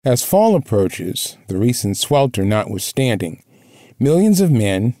As fall approaches, the recent swelter notwithstanding, millions of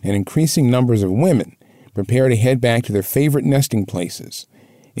men and increasing numbers of women prepare to head back to their favorite nesting places,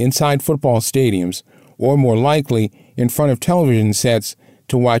 inside football stadiums, or more likely, in front of television sets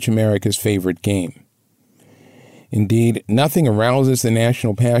to watch America's favorite game. Indeed, nothing arouses the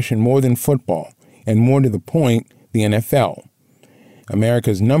national passion more than football, and more to the point, the NFL,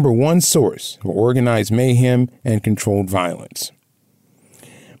 America's number one source for organized mayhem and controlled violence.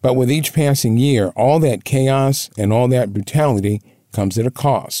 But with each passing year, all that chaos and all that brutality comes at a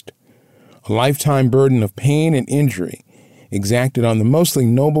cost. A lifetime burden of pain and injury exacted on the mostly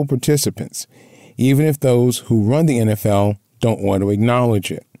noble participants, even if those who run the NFL don't want to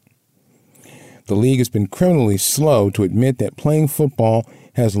acknowledge it. The league has been criminally slow to admit that playing football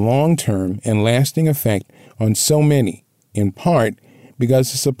has long-term and lasting effect on so many, in part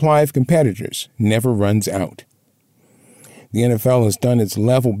because the supply of competitors never runs out. The NFL has done its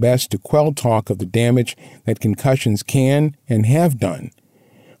level best to quell talk of the damage that concussions can and have done,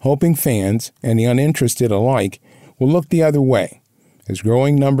 hoping fans and the uninterested alike will look the other way, as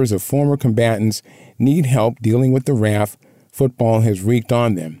growing numbers of former combatants need help dealing with the wrath football has wreaked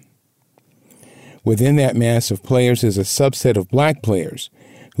on them. Within that mass of players is a subset of black players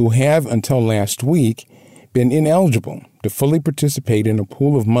who have, until last week, been ineligible to fully participate in a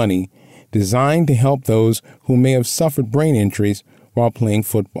pool of money designed to help those who may have suffered brain injuries while playing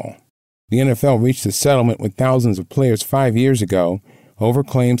football. The NFL reached a settlement with thousands of players 5 years ago over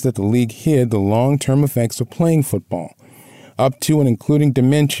claims that the league hid the long-term effects of playing football, up to and including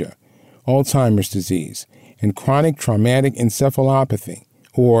dementia, Alzheimer's disease, and chronic traumatic encephalopathy,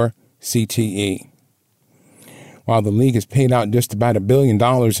 or CTE. While the league has paid out just about $1 billion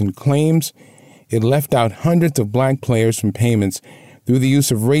in claims, it left out hundreds of black players from payments through the use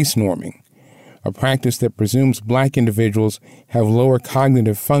of race norming, a practice that presumes black individuals have lower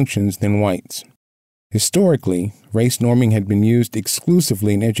cognitive functions than whites. Historically, race norming had been used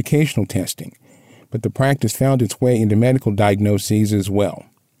exclusively in educational testing, but the practice found its way into medical diagnoses as well.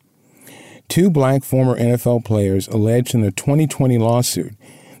 2 black former NFL players alleged in a 2020 lawsuit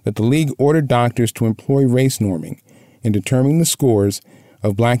that the league ordered doctors to employ race norming in determining the scores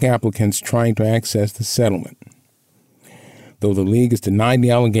of black applicants trying to access the settlement. Though the league has denied the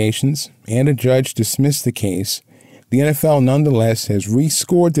allegations and a judge dismissed the case, the NFL nonetheless has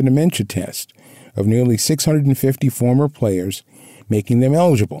rescored the dementia test of nearly 650 former players, making them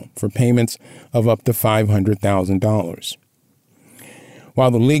eligible for payments of up to $500,000.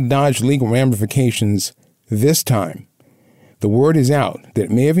 While the league dodged legal ramifications this time, the word is out that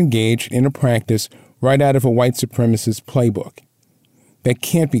it may have engaged in a practice right out of a white supremacist playbook. That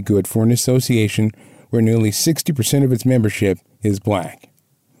can't be good for an association where nearly 60% of its membership is black.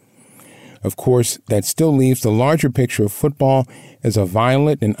 Of course, that still leaves the larger picture of football as a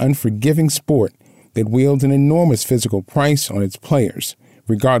violent and unforgiving sport that wields an enormous physical price on its players,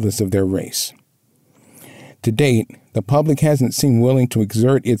 regardless of their race. To date, the public hasn't seemed willing to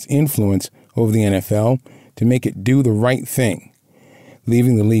exert its influence over the NFL to make it do the right thing,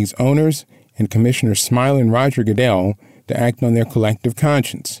 leaving the league's owners and Commissioner Smiley and Roger Goodell to act on their collective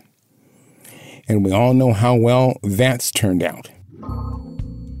conscience. And we all know how well that's turned out.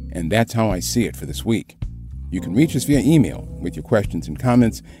 And that's how I see it for this week. You can reach us via email with your questions and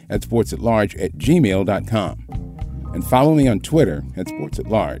comments at sportsatlarge@gmail.com. And follow me on Twitter at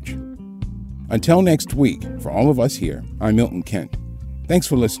sportsatlarge. Until next week, for all of us here, I'm Milton Kent. Thanks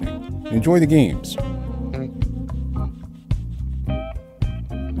for listening. Enjoy the games.